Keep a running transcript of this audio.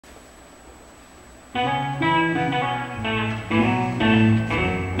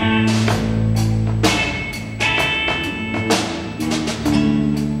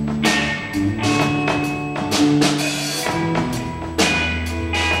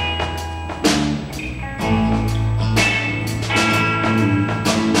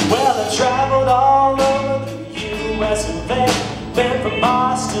Been from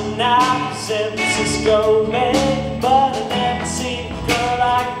Boston now to San Francisco, man, but I've never seen a girl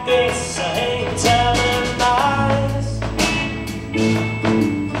like this. I ain't telling lies.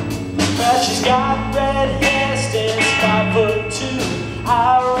 But she's got red hair, stands 5'2". I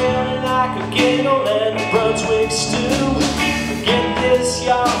really like a giggle and a Brunswick stew. Forget this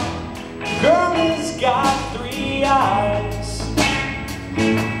young girl has got 3 eyes.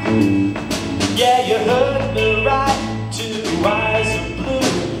 Yeah, you heard me right. 2 eyes of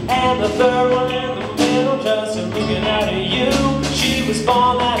blue, and the third one in the middle just looking out at you. She was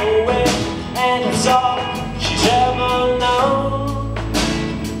born that way, and it's all she's ever known.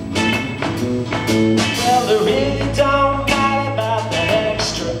 Well, it really don't matter about that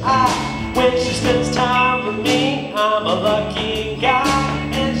extra eye. When she spends time with me, I'm a lucky guy,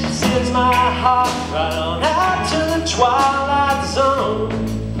 and she sends my heart right on out to the twilight zone.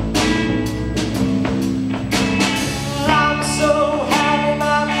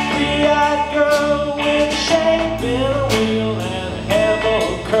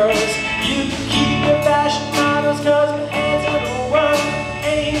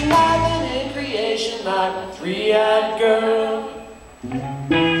 Like a 3-eyed girl.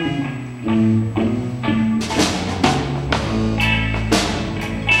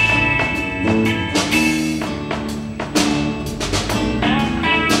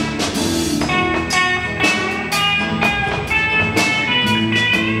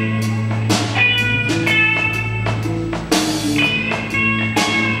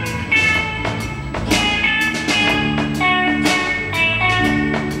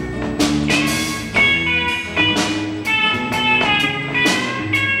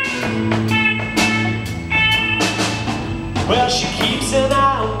 Well, she keeps an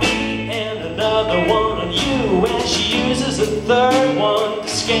eye on me and another one on you, and she uses a third one to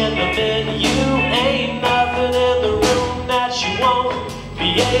scan the menu. Ain't nothing in the room that she won't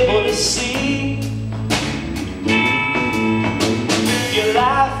be able to see. If you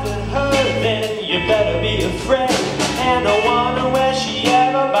laugh at her, then you better be afraid. And I wonder where she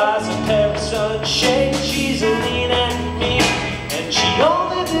ever buys a pair of sunshades. She's a lean and mean, and she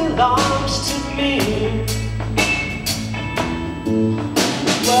only belongs to me.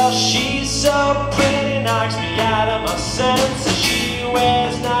 Well, she's so pretty, knocks me out of my senses. She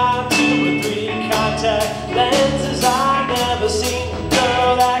wears 9, 2, or 3 contact lenses. I've never seen a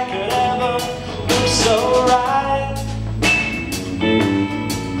girl that could ever look so right.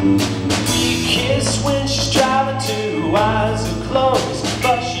 We kiss when she's driving, 2 eyes are closed,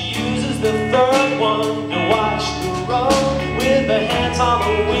 but she uses the third one to watch the road. With her hands on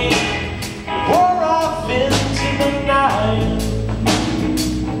the wheel, wore off into the night.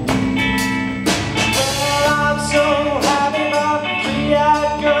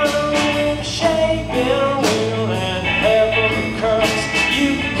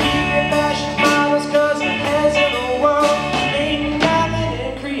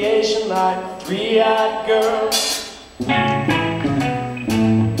 Like a 3-eyed girl.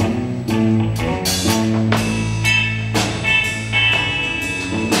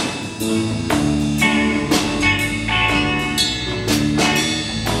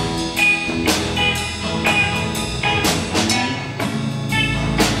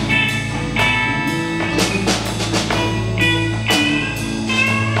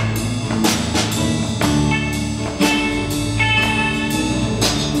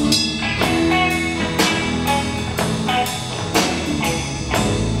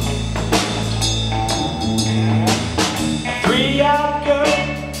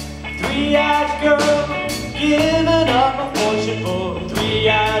 Three-eyed girl, giving up a fortune for a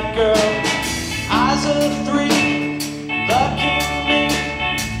 3-eyed girl. Eyes of 3, lucky me,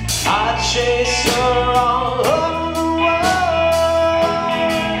 I'd chase her all over the world.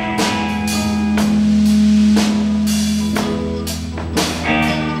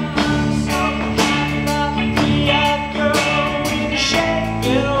 So happy about a 3-eyed girl with a shape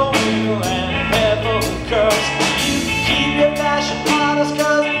in a wheel and a head full of curls. You can keep your fashion models,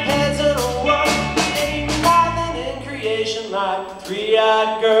 cause like a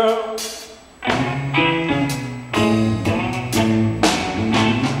 3-eyed girl.